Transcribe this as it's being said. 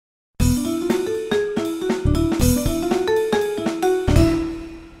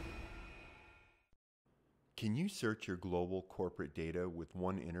search your global corporate data with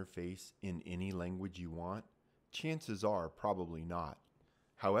one interface in any language you want? Chances are probably not.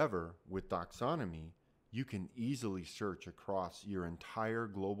 However, with Docxonomy, you can easily search across your entire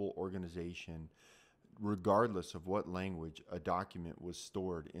global organization regardless of what language a document was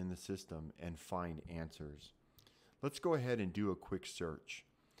stored in the system and find answers. Let's go ahead and do a quick search.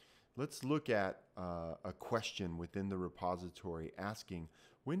 Let's look at a question within the repository asking,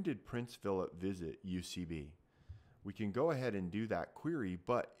 when did Prince Philip visit UCB? We can go ahead and do that query,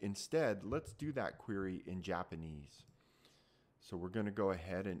 but instead, let's do that query in Japanese. So we're going to go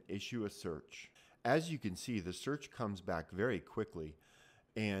ahead and issue a search. As you can see, the search comes back very quickly,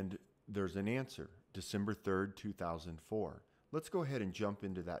 and there's an answer, December 3rd, 2004. Let's go ahead and jump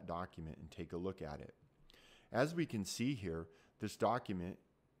into that document and take a look at it. As we can see here, this document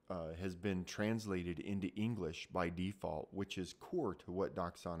has been translated into English by default, which is core to what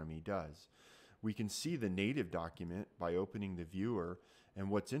Docxonomy does. We can see the native document by opening the viewer, and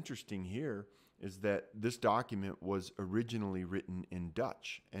what's interesting here is that this document was originally written in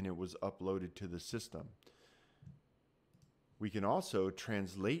Dutch and it was uploaded to the system. We can also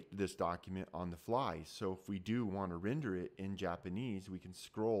translate this document on the fly, so if we do want to render it in Japanese, we can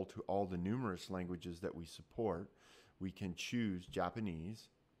scroll to all the numerous languages that we support. We can choose Japanese,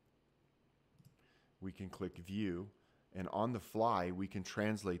 we can click View, and on the fly, we can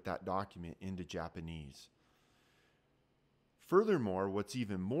translate that document into Japanese. Furthermore, what's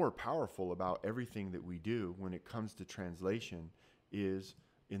even more powerful about everything that we do when it comes to translation is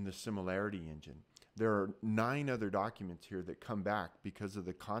in the similarity engine. There are 9 other documents here that come back because of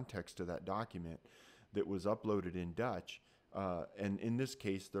the context of that document that was uploaded in Dutch. And in this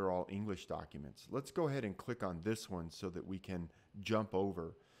case, they're all English documents. Let's go ahead and click on this one so that we can jump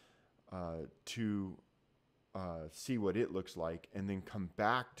over to see what it looks like and then come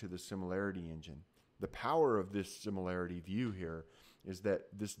back to the similarity engine. The power of this similarity view here is that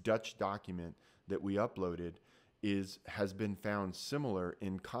this Dutch document that we uploaded has been found similar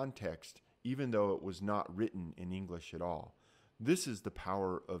in context even though it was not written in English at all. This is the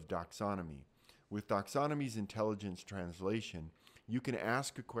power of Docxonomy. With Docxonomy's intelligence translation, you can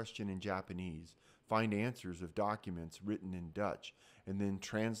ask a question in Japanese, find answers of documents written in Dutch, and then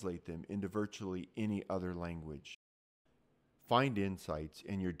translate them into virtually any other language. Find insights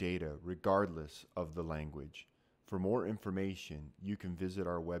in your data regardless of the language. For more information, you can visit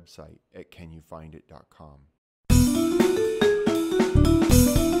our website at canyoufindit.com.